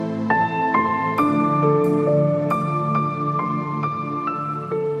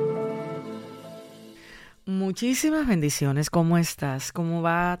Muchísimas bendiciones. ¿Cómo estás? ¿Cómo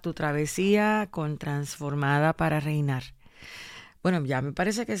va tu travesía con Transformada para reinar? Bueno, ya me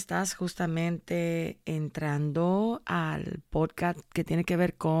parece que estás justamente entrando al podcast que tiene que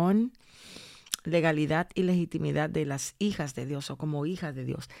ver con legalidad y legitimidad de las hijas de Dios o como hijas de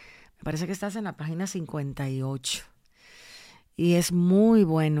Dios. Me parece que estás en la página 58. Y es muy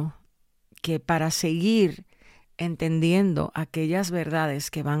bueno que para seguir entendiendo aquellas verdades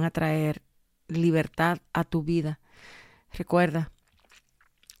que van a traer libertad a tu vida, recuerda,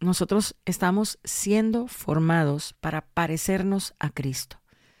 nosotros estamos siendo formados para parecernos a Cristo.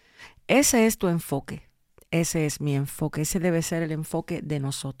 Ese es tu enfoque, ese es mi enfoque, ese debe ser el enfoque de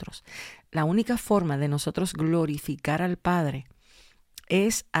nosotros. La única forma de nosotros glorificar al Padre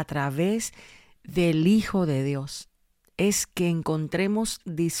es a través del Hijo de Dios. Es que encontremos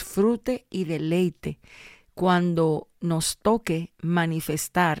disfrute y deleite cuando nos toque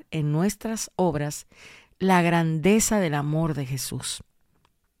manifestar en nuestras obras la grandeza del amor de Jesús.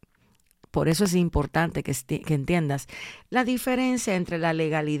 Por eso es importante que entiendas la diferencia entre la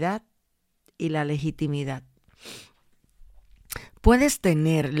legalidad y la legitimidad. Puedes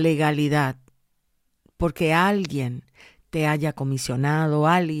tener legalidad porque alguien te haya comisionado,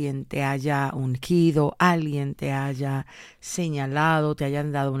 alguien te haya ungido, alguien te haya señalado, te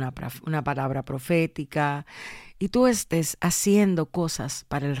hayan dado una palabra profética y tú estés haciendo cosas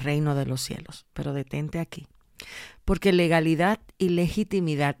para el reino de los cielos. Pero detente aquí, porque legalidad y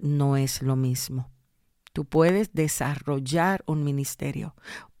legitimidad no es lo mismo. Tú puedes desarrollar un ministerio,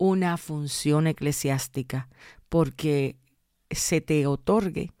 una función eclesiástica, porque se te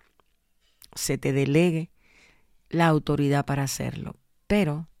otorgue, se te delegue la autoridad para hacerlo,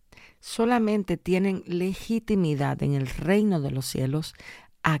 pero solamente tienen legitimidad en el reino de los cielos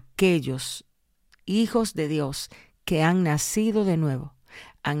aquellos hijos de Dios que han nacido de nuevo,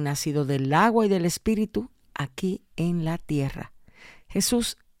 han nacido del agua y del espíritu aquí en la tierra.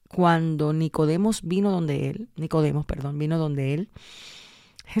 Jesús, cuando Nicodemo vino donde él,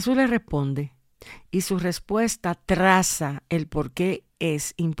 Jesús le responde y su respuesta traza el por qué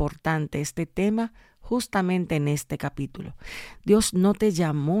es importante este tema justamente en este capítulo. Dios no te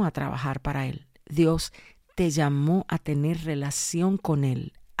llamó a trabajar para Él. Dios te llamó a tener relación con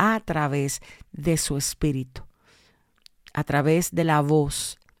Él a través de su espíritu, a través de la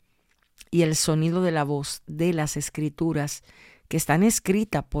voz y el sonido de la voz de las escrituras que están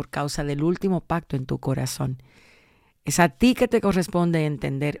escritas por causa del último pacto en tu corazón. Es a ti que te corresponde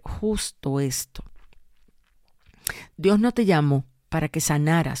entender justo esto. Dios no te llamó para que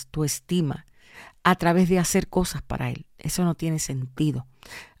sanaras tu estima a través de hacer cosas para Él. Eso no tiene sentido.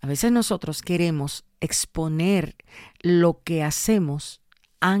 A veces nosotros queremos exponer lo que hacemos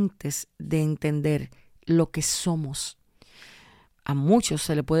antes de entender lo que somos. A muchos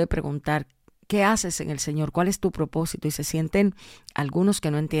se le puede preguntar, ¿qué haces en el Señor? ¿Cuál es tu propósito? Y se sienten algunos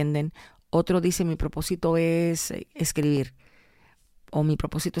que no entienden. Otro dice, mi propósito es escribir, o mi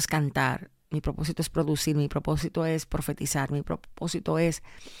propósito es cantar, mi propósito es producir, mi propósito es profetizar, mi propósito es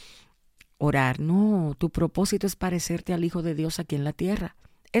orar. No, tu propósito es parecerte al Hijo de Dios aquí en la tierra.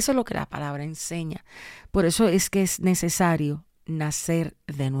 Eso es lo que la palabra enseña. Por eso es que es necesario nacer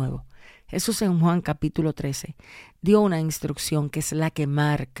de nuevo. Jesús en Juan capítulo 13 dio una instrucción que es la que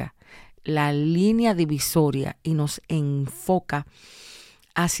marca la línea divisoria y nos enfoca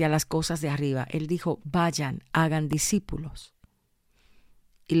hacia las cosas de arriba. Él dijo, vayan, hagan discípulos.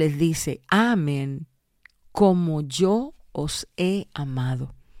 Y les dice, amen como yo os he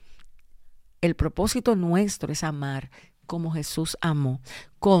amado. El propósito nuestro es amar como Jesús amó,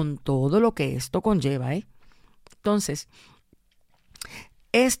 con todo lo que esto conlleva, Entonces,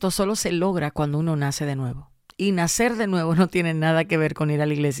 esto solo se logra cuando uno nace de nuevo. Y nacer de nuevo no tiene nada que ver con ir a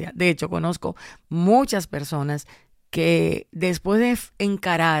la iglesia. De hecho, conozco muchas personas que después de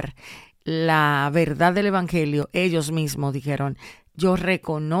encarar la verdad del evangelio, ellos mismos dijeron, yo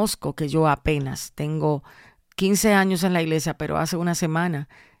reconozco que yo apenas tengo 15 años en la iglesia, pero hace una semana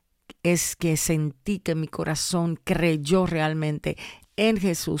es que sentí que mi corazón creyó realmente en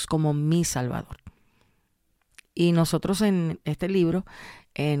Jesús como mi Salvador. Y nosotros en este libro,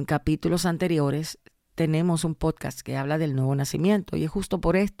 en capítulos anteriores, tenemos un podcast que habla del nuevo nacimiento. Y es justo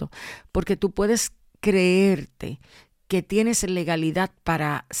por esto, porque tú puedes creerte que tienes legalidad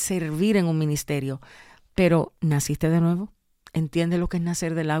para servir en un ministerio, pero ¿naciste de nuevo? ¿Entiendes lo que es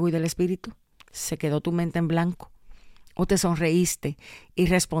nacer del agua y del espíritu? ¿Se quedó tu mente en blanco? ¿O te sonreíste y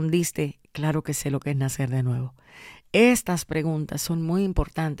respondiste, claro que sé lo que es nacer de nuevo? Estas preguntas son muy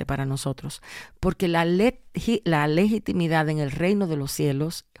importantes para nosotros porque la legitimidad en el reino de los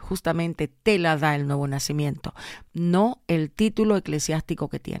cielos justamente te la da el nuevo nacimiento, no el título eclesiástico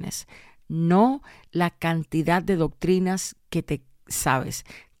que tienes, no la cantidad de doctrinas que te sabes,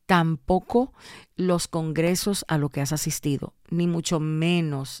 tampoco los congresos a los que has asistido, ni mucho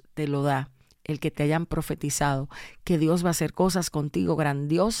menos te lo da el que te hayan profetizado que Dios va a hacer cosas contigo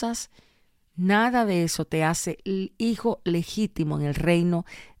grandiosas. Nada de eso te hace el hijo legítimo en el reino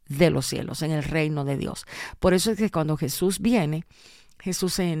de los cielos, en el reino de Dios. Por eso es que cuando Jesús viene,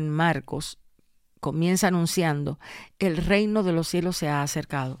 Jesús en Marcos comienza anunciando, el reino de los cielos se ha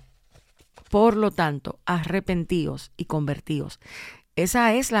acercado. Por lo tanto, arrepentíos y convertíos.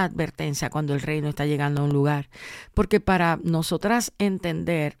 Esa es la advertencia cuando el reino está llegando a un lugar. Porque para nosotras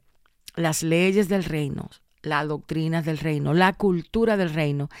entender las leyes del reino, las doctrinas del reino, la cultura del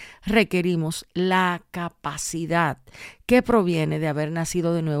reino, requerimos la capacidad que proviene de haber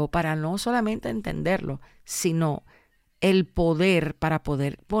nacido de nuevo para no solamente entenderlo, sino el poder para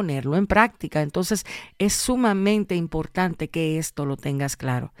poder ponerlo en práctica. Entonces es sumamente importante que esto lo tengas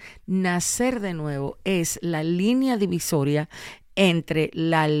claro. Nacer de nuevo es la línea divisoria entre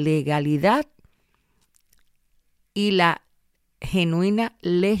la legalidad y la genuina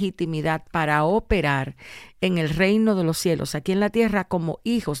legitimidad para operar en el reino de los cielos, aquí en la tierra, como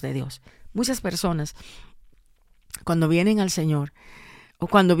hijos de Dios. Muchas personas, cuando vienen al Señor o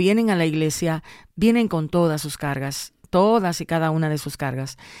cuando vienen a la iglesia, vienen con todas sus cargas, todas y cada una de sus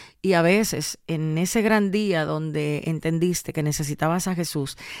cargas. Y a veces, en ese gran día donde entendiste que necesitabas a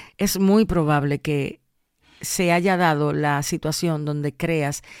Jesús, es muy probable que se haya dado la situación donde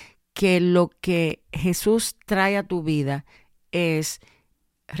creas que lo que Jesús trae a tu vida es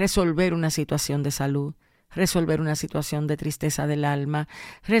resolver una situación de salud, resolver una situación de tristeza del alma,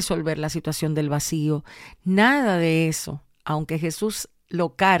 resolver la situación del vacío. Nada de eso, aunque Jesús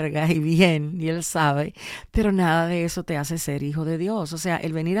lo carga y bien, y Él sabe, pero nada de eso te hace ser hijo de Dios. O sea,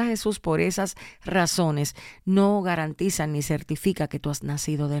 el venir a Jesús por esas razones no garantiza ni certifica que tú has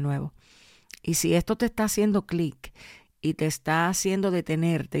nacido de nuevo. Y si esto te está haciendo clic y te está haciendo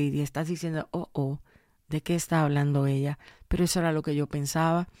detenerte y estás diciendo, ¿de qué está hablando ella? Pero eso era lo que yo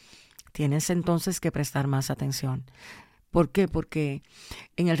pensaba. Tienes entonces que prestar más atención. ¿Por qué? Porque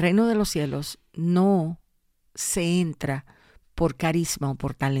en el reino de los cielos no se entra por carisma o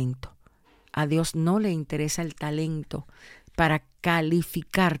por talento. A Dios no le interesa el talento para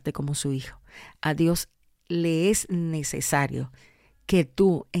calificarte como su hijo. A Dios le es necesario que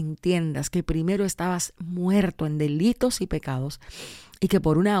tú entiendas que primero estabas muerto en delitos y pecados y que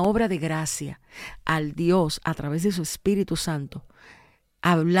por una obra de gracia al Dios a través de su Espíritu Santo,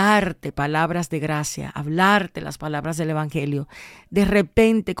 hablarte palabras de gracia, hablarte las palabras del evangelio, de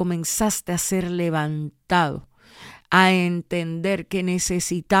repente comenzaste a ser levantado, a entender que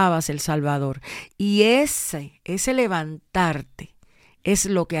necesitabas el Salvador. Y ese levantarte es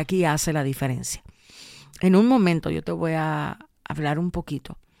lo que aquí hace la diferencia. En un momento yo te voy a hablar un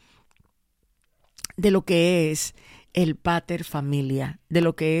poquito de lo que es el pater familia, de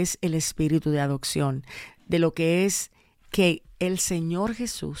lo que es el espíritu de adopción, de lo que es que el Señor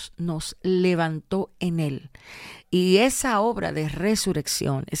Jesús nos levantó en Él. Y esa obra de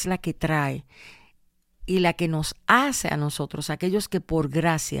resurrección es la que trae y la que nos hace a nosotros, aquellos que por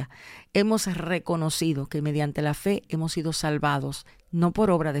gracia hemos reconocido que mediante la fe hemos sido salvados, no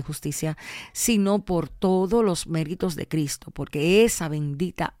por obra de justicia, sino por todos los méritos de Cristo, porque esa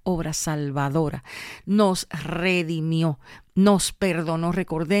bendita obra salvadora nos redimió, nos perdonó.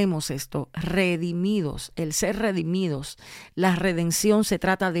 Recordemos esto, redimidos, el ser redimidos, la redención se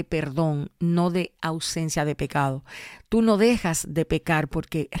trata de perdón, no de ausencia de pecado. Tú no dejas de pecar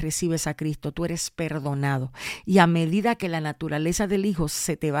porque recibes a Cristo, tú eres perdonado. Y a medida que la naturaleza del Hijo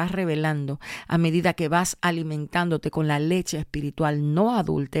se te va revelando, a medida que vas alimentándote con la leche espiritual no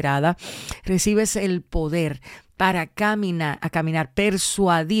adulterada, recibes el poder para caminar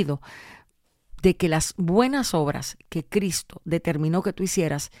persuadido de que las buenas obras que Cristo determinó que tú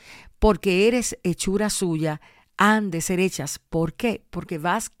hicieras, porque eres hechura suya, han de ser hechas. ¿Por qué? Porque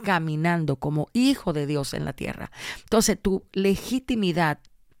vas caminando como hijo de Dios en la tierra. Entonces tu legitimidad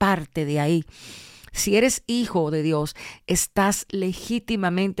parte de ahí. Si eres hijo de Dios, estás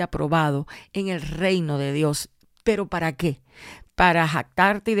legítimamente aprobado en el reino de Dios. ¿Pero para qué? Para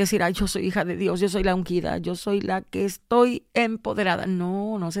jactarte y decir, yo soy hija de Dios, yo soy la ungida, yo soy la que estoy empoderada.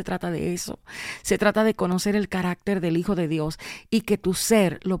 No, no se trata de eso. Se trata de conocer el carácter del Hijo de Dios y que tu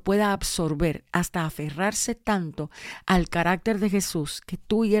ser lo pueda absorber hasta aferrarse tanto al carácter de Jesús que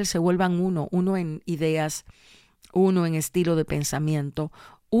tú y Él se vuelvan uno en ideas, uno en estilo de pensamiento,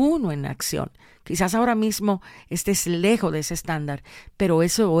 uno en acción. Quizás ahora mismo estés lejos de ese estándar, pero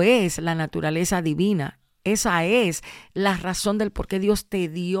eso es la naturaleza divina Esa es la razón del por qué Dios te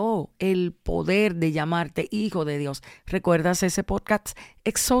dio el poder de llamarte hijo de Dios. ¿Recuerdas ese podcast?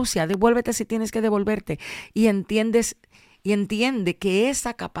 Exousia, devuélvete si tienes que devolverte. Y entiende que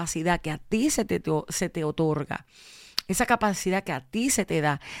esa capacidad que a ti se te otorga, esa capacidad que a ti se te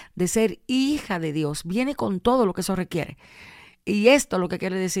da de ser hija de Dios, viene con todo lo que eso requiere. Y esto lo que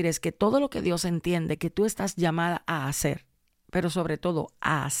quiere decir es que todo lo que Dios entiende que tú estás llamada a hacer, pero sobre todo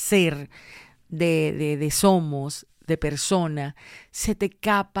a hacer, de somos, de persona, se te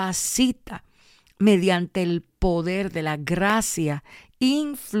capacita mediante el poder de la gracia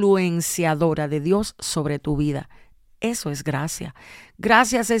influenciadora de Dios sobre tu vida. Eso es gracia.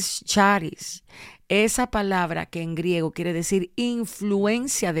 Gracias es charis. Esa palabra que en griego quiere decir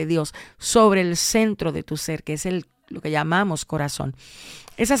influencia de Dios sobre el centro de tu ser, que es lo que llamamos corazón.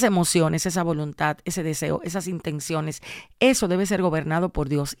 Esas emociones, esa voluntad, ese deseo, esas intenciones, eso debe ser gobernado por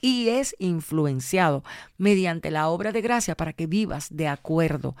Dios y es influenciado mediante la obra de gracia para que vivas de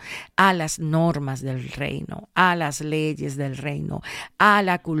acuerdo a las normas del reino, a las leyes del reino, a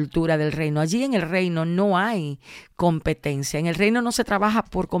la cultura del reino. Allí en el reino no hay competencia. En el reino no se trabaja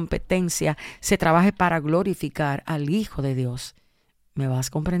por competencia, se trabaja para glorificar al Hijo de Dios. ¿Me vas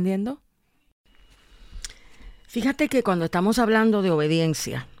comprendiendo? Fíjate que cuando estamos hablando de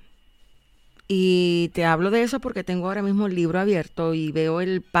obediencia, y te hablo de eso porque tengo ahora mismo el libro abierto y veo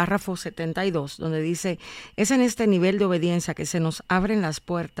el párrafo 72, donde dice, es en este nivel de obediencia que se nos abren las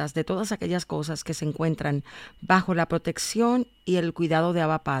puertas de todas aquellas cosas que se encuentran bajo la protección y el cuidado de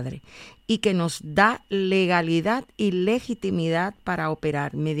Abba Padre, y que nos da legalidad y legitimidad para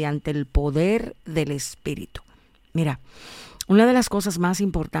operar mediante el poder del Espíritu. Mira, una de las cosas más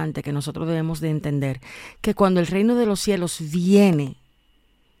importantes que nosotros debemos de entender, que cuando el reino de los cielos viene,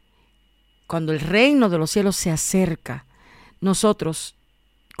 cuando el reino de los cielos se acerca, nosotros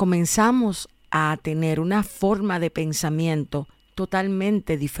comenzamos a tener una forma de pensamiento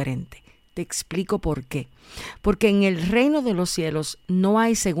totalmente diferente. Te explico por qué. Porque en el reino de los cielos no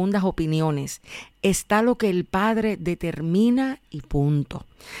hay segundas opiniones. Está lo que el Padre determina y punto.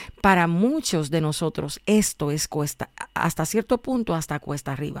 Para muchos de nosotros esto es cuesta, hasta cierto punto, hasta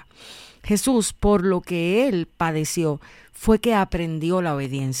cuesta arriba. Jesús, por lo que Él padeció, fue que aprendió la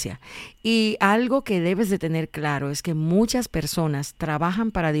obediencia. Y algo que debes de tener claro es que muchas personas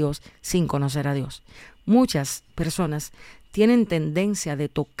trabajan para Dios sin conocer a Dios. Muchas personas tienen tendencia de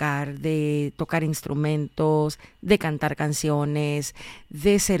tocar instrumentos, de cantar canciones,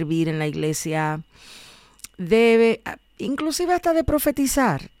 de servir en la iglesia, inclusive hasta de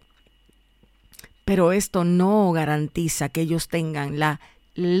profetizar. Pero esto no garantiza que ellos tengan la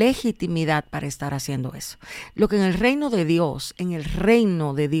legitimidad para estar haciendo eso. Lo que en el reino de Dios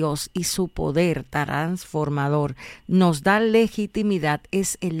y su poder transformador nos da legitimidad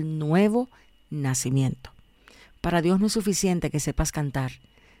es el nuevo nacimiento. Para Dios no es suficiente que sepas cantar.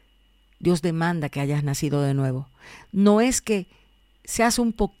 Dios demanda que hayas nacido de nuevo. No es que seas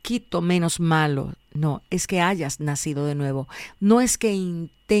un poquito menos malo, no, es que hayas nacido de nuevo. No es que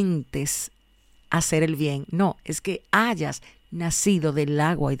intentes hacer el bien, no, es que hayas nacido del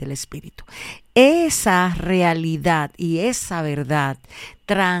agua y del Espíritu. Esa realidad y esa verdad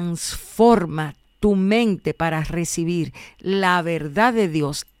transforma tu mente para recibir la verdad de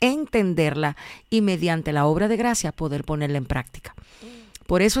Dios, entenderla y mediante la obra de gracia poder ponerla en práctica.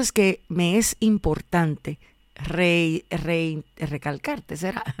 Por eso es que me es importante recalcarte,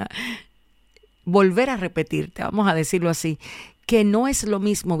 será volver a repetirte, vamos a decirlo así, que no es lo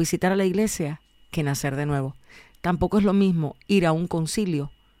mismo visitar a la iglesia que nacer de nuevo. Tampoco es lo mismo ir a un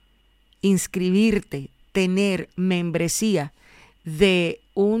concilio, inscribirte, tener membresía de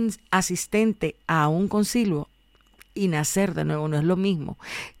un asistente a un concilio y nacer de nuevo. No es lo mismo.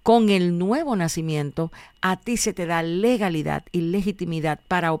 Con el nuevo nacimiento, a ti se te da legalidad y legitimidad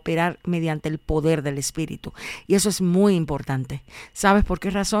para operar mediante el poder del Espíritu. Y eso es muy importante. ¿Sabes por qué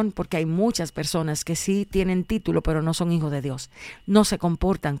razón? Porque hay muchas personas que sí tienen título, pero no son hijos de Dios. No se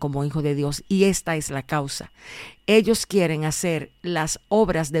comportan como hijos de Dios. Y esta es la causa. Ellos quieren hacer las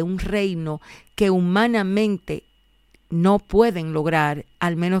obras de un reino que humanamente no pueden lograr,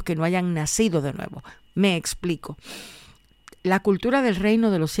 al menos que no hayan nacido de nuevo. Me explico. La cultura del reino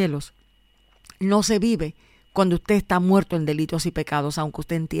de los cielos no se vive cuando usted está muerto en delitos y pecados, aunque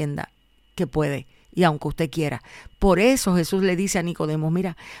usted entienda que puede y aunque usted quiera. Por eso Jesús le dice a Nicodemo,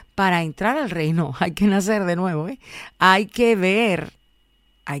 mira, para entrar al reino hay que nacer de nuevo, hay que haber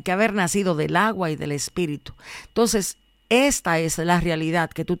nacido del agua y del Espíritu. Entonces, esta es la realidad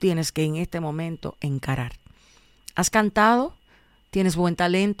que tú tienes que en este momento encarar. ¿Has cantado? ¿Tienes buen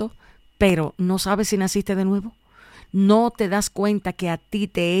talento? Pero no sabes si naciste de nuevo. No te das cuenta que a ti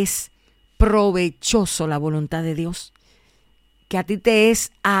te es provechoso la voluntad de Dios, que a ti te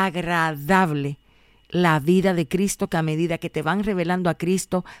es agradable la vida de Cristo, que a medida que te van revelando a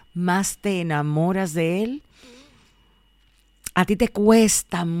Cristo, más te enamoras de Él. A ti te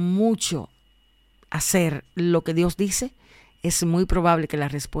cuesta mucho hacer lo que Dios dice. Es muy probable que la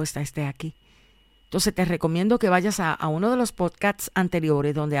respuesta esté aquí. Entonces te recomiendo que vayas a uno de los podcasts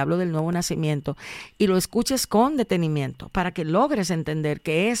anteriores donde hablo del nuevo nacimiento y lo escuches con detenimiento para que logres entender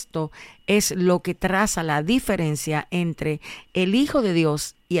que esto es lo que traza la diferencia entre el Hijo de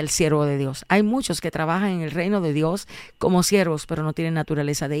Dios y el siervo de Dios. Hay muchos que trabajan en el reino de Dios como siervos, pero no tienen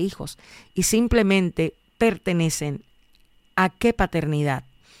naturaleza de hijos y simplemente pertenecen ¿a qué paternidad?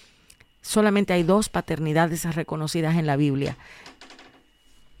 Solamente hay 2 paternidades reconocidas en la Biblia.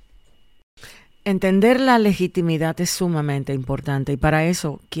 Entender la legitimidad es sumamente importante y para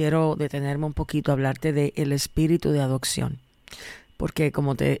eso quiero detenerme un poquito a hablarte del espíritu de adopción. Porque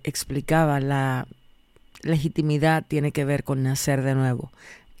como te explicaba, la legitimidad tiene que ver con nacer de nuevo.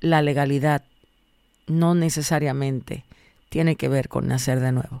 La legalidad no necesariamente tiene que ver con nacer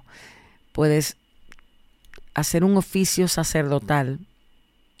de nuevo. Puedes hacer un oficio sacerdotal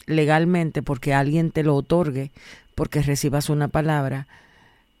legalmente porque alguien te lo otorgue, porque recibas una palabra,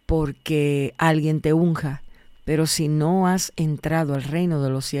 porque alguien te unja, pero si no has entrado al reino de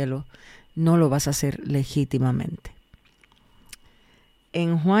los cielos, no lo vas a hacer legítimamente.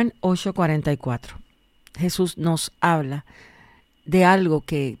 En Juan 8:44, Jesús nos habla de algo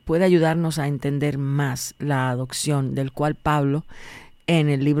que puede ayudarnos a entender más la adopción, del cual Pablo en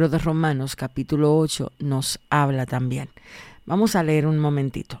el libro de Romanos capítulo 8 nos habla también. Vamos a leer un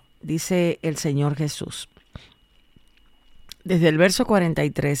momentito. Dice el Señor Jesús. Desde el verso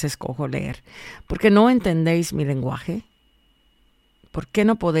 43 escojo leer. ¿Por qué no entendéis mi lenguaje? ¿Por qué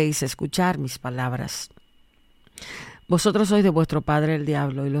no podéis escuchar mis palabras? Vosotros sois de vuestro padre el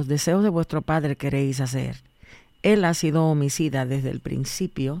diablo, y los deseos de vuestro padre queréis hacer. Él ha sido homicida desde el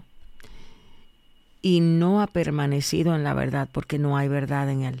principio y no ha permanecido en la verdad, porque no hay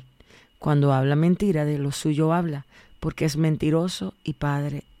verdad en él. Cuando habla mentira, de lo suyo habla, porque es mentiroso y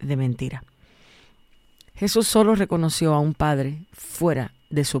padre de mentira. Jesús solo reconoció a un padre fuera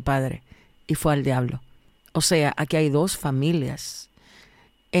de su padre y fue al diablo. O sea, aquí hay 2 familias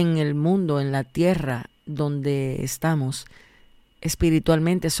en el mundo, en la tierra donde estamos.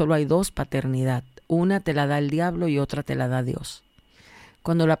 Espiritualmente solo hay 2 paternidad. Una te la da el diablo y otra te la da Dios.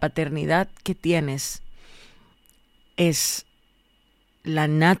 Cuando la paternidad que tienes es la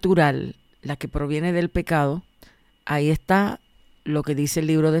natural, la que proviene del pecado, ahí está lo que dice el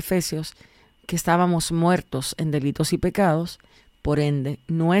libro de Efesios, que estábamos muertos en delitos y pecados, por ende,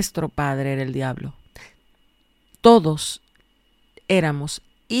 nuestro padre era el diablo. Todos éramos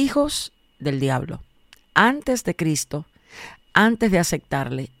hijos del diablo. Antes de Cristo, antes de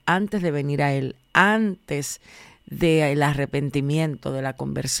aceptarle, antes de venir a Él, antes del arrepentimiento, de la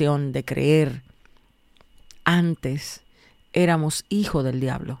conversión, de creer, antes éramos hijos del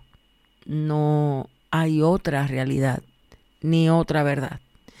diablo. No hay otra realidad, ni otra verdad.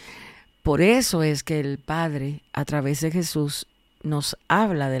 Por eso es que el Padre, a través de Jesús, nos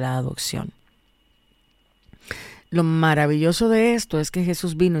habla de la adopción. Lo maravilloso de esto es que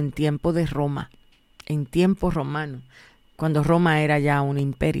Jesús vino en tiempo de Roma, en tiempo romano, cuando Roma era ya un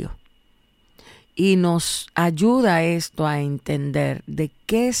imperio. Y nos ayuda esto a entender de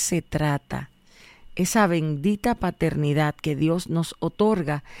qué se trata esa bendita paternidad que Dios nos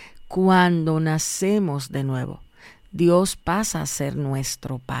otorga cuando nacemos de nuevo. Dios pasa a ser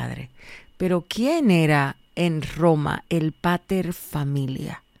nuestro Padre. Pero ¿quién era en Roma el pater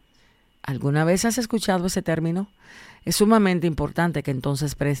familia? ¿Alguna vez has escuchado ese término? Es sumamente importante que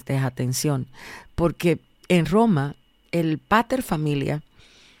entonces prestes atención, porque en Roma el pater familia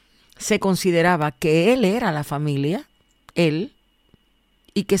se consideraba que él era la familia, él,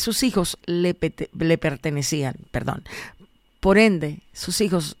 y que sus hijos le pertenecían, Por ende, sus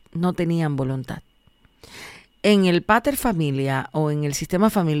hijos no tenían voluntad. En el pater familia o en el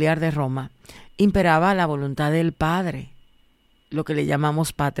sistema familiar de Roma imperaba la voluntad del padre, lo que le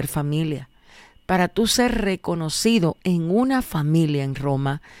llamamos pater familia. Para tú ser reconocido en una familia en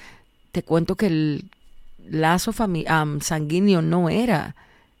Roma, te cuento que el lazo sanguíneo no era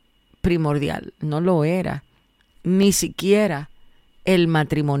primordial, no lo era, ni siquiera el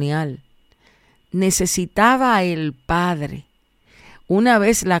matrimonial. Necesitaba el padre. Una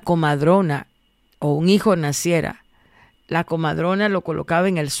vez la comadrona o un hijo naciera, la comadrona lo colocaba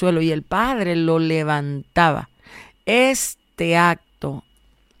en el suelo y el padre lo levantaba. Este acto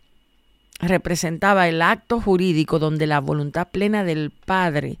representaba el acto jurídico donde la voluntad plena del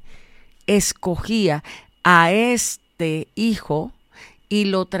padre escogía a este hijo y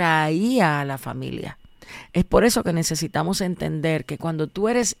lo traía a la familia. Es por eso que necesitamos entender que cuando tú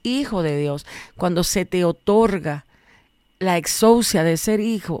eres hijo de Dios, cuando se te otorga la exousia de ser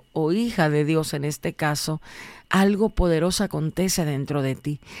hijo o hija de Dios en este caso, algo poderoso acontece dentro de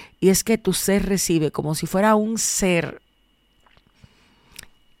ti. Y es que tu ser recibe como si fuera un ser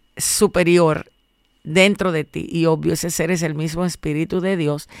superior dentro de ti. Y obvio, ese ser es el mismo Espíritu de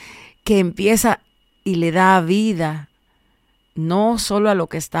Dios que empieza y le da vida, no solo a lo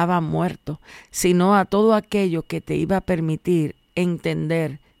que estaba muerto, sino a todo aquello que te iba a permitir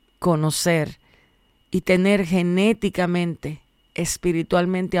entender, conocer y tener genéticamente,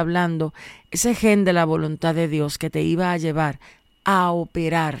 espiritualmente hablando, ese gen de la voluntad de Dios que te iba a llevar a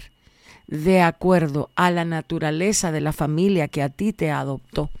operar de acuerdo a la naturaleza de la familia que a ti te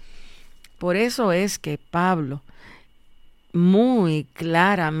adoptó. Por eso es que Pablo muy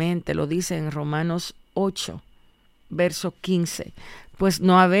claramente lo dice en Romanos 8, verso 15, pues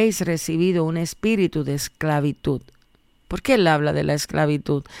no habéis recibido un espíritu de esclavitud. ¿Por qué él habla de la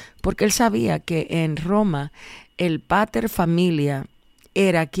esclavitud? Porque él sabía que en Roma el pater familia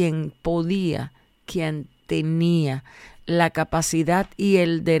era quien podía, quien tenía la capacidad y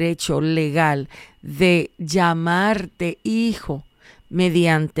el derecho legal de llamarte hijo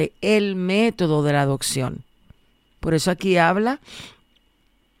mediante el método de la adopción. Por eso aquí habla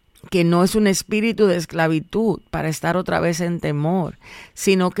que no es un espíritu de esclavitud para estar otra vez en temor,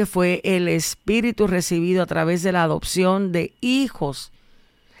 sino que fue el espíritu recibido a través de la adopción de hijos,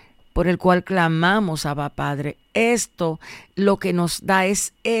 por el cual clamamos a Abba Padre. Esto lo que nos da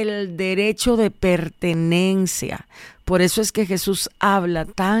es el derecho de pertenencia. Por eso es que Jesús habla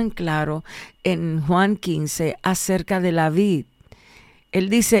tan claro en Juan 15 acerca de la vid. Él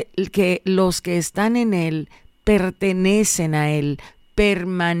dice que los que están en Él pertenecen a Él,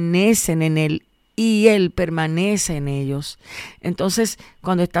 permanecen en Él y Él permanece en ellos. Entonces,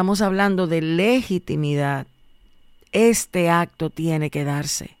 cuando estamos hablando de legitimidad, este acto tiene que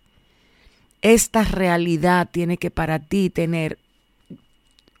darse. Esta realidad tiene que para ti tener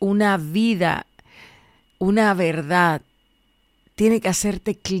una vida, una verdad. Tiene que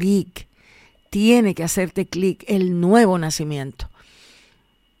hacerte clic. Tiene que hacerte clic el nuevo nacimiento.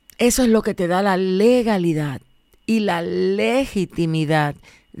 Eso es lo que te da la legalidad y la legitimidad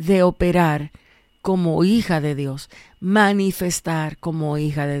de operar como hija de Dios, manifestar como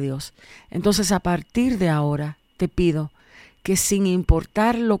hija de Dios. Entonces, a partir de ahora, te pido que sin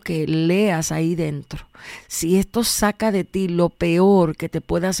importar lo que leas ahí dentro, si esto saca de ti lo peor que te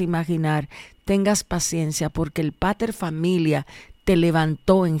puedas imaginar, tengas paciencia porque el Pater Familia te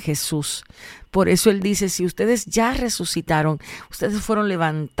levantó en Jesús. Por eso Él dice, si ustedes ya resucitaron, ustedes fueron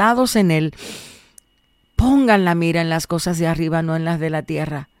levantados en Él, pongan la mira en las cosas de arriba, no en las de la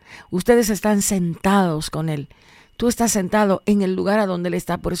tierra. Ustedes están sentados con Él. Tú estás sentado en el lugar a donde Él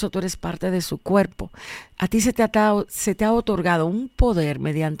está, por eso tú eres parte de su cuerpo. A ti se te ha otorgado un poder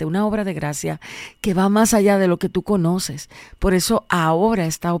mediante una obra de gracia que va más allá de lo que tú conoces. Por eso ahora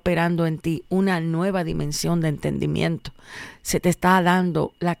está operando en ti una nueva dimensión de entendimiento. Se te está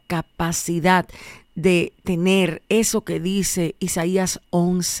dando la capacidad de tener eso que dice Isaías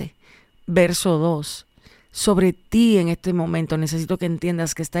 11, verso 2. Sobre ti en este momento necesito que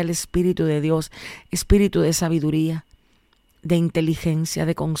entiendas que está el Espíritu de Dios, espíritu de sabiduría, de inteligencia,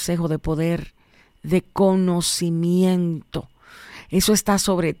 de consejo, de poder, de conocimiento. Eso está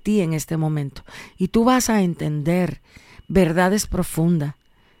sobre ti en este momento. Y tú vas a entender verdades profundas,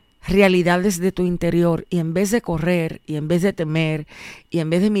 realidades de tu interior. Y en vez de correr, y en vez de temer, y en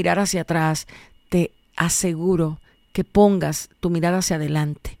vez de mirar hacia atrás, te aseguro que pongas tu mirada hacia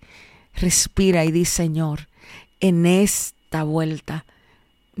adelante. Respira y di, Señor, en esta vuelta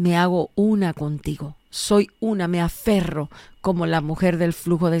me hago una contigo. Soy una, me aferro como la mujer del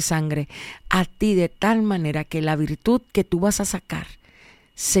flujo de sangre a ti de tal manera que la virtud que tú vas a sacar,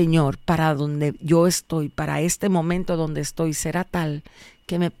 Señor, para donde yo estoy, para este momento donde estoy, será tal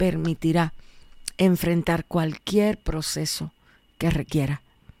que me permitirá enfrentar cualquier proceso que requiera.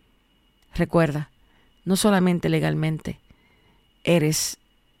 Recuerda, no solamente legalmente eres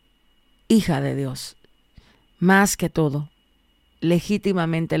hija de Dios, más que todo,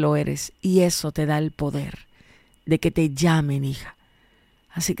 legítimamente lo eres y eso te da el poder de que te llamen hija.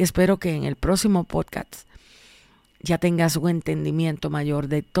 Así que espero que en el próximo podcast ya tengas un entendimiento mayor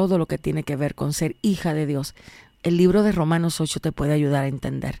de todo lo que tiene que ver con ser hija de Dios. El libro de Romanos 8 te puede ayudar a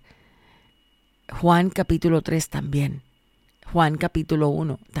entender. Juan capítulo 3 también. Juan capítulo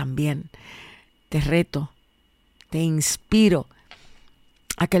 1 también. Te reto, te inspiro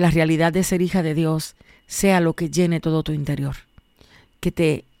a que la realidad de ser hija de Dios sea lo que llene todo tu interior, que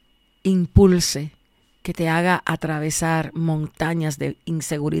te impulse que te haga atravesar montañas de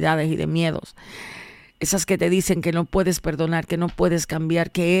inseguridades y de miedos. Esas que te dicen que no puedes perdonar, que no puedes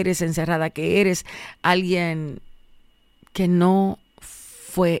cambiar, que eres encerrada, que eres alguien que no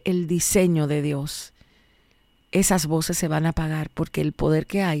fue el diseño de Dios. Esas voces se van a apagar porque el poder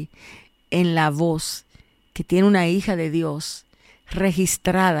que hay en la voz que tiene una hija de Dios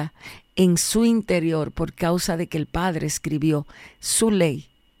registrada en su interior por causa de que el Padre escribió su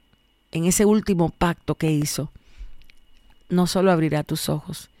ley en ese último pacto que hizo, no solo abrirá tus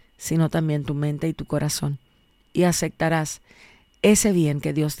ojos, sino también tu mente y tu corazón, y aceptarás ese bien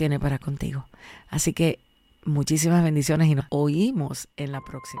que Dios tiene para contigo. Así que muchísimas bendiciones y nos oímos en la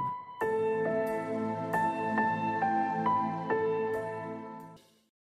próxima.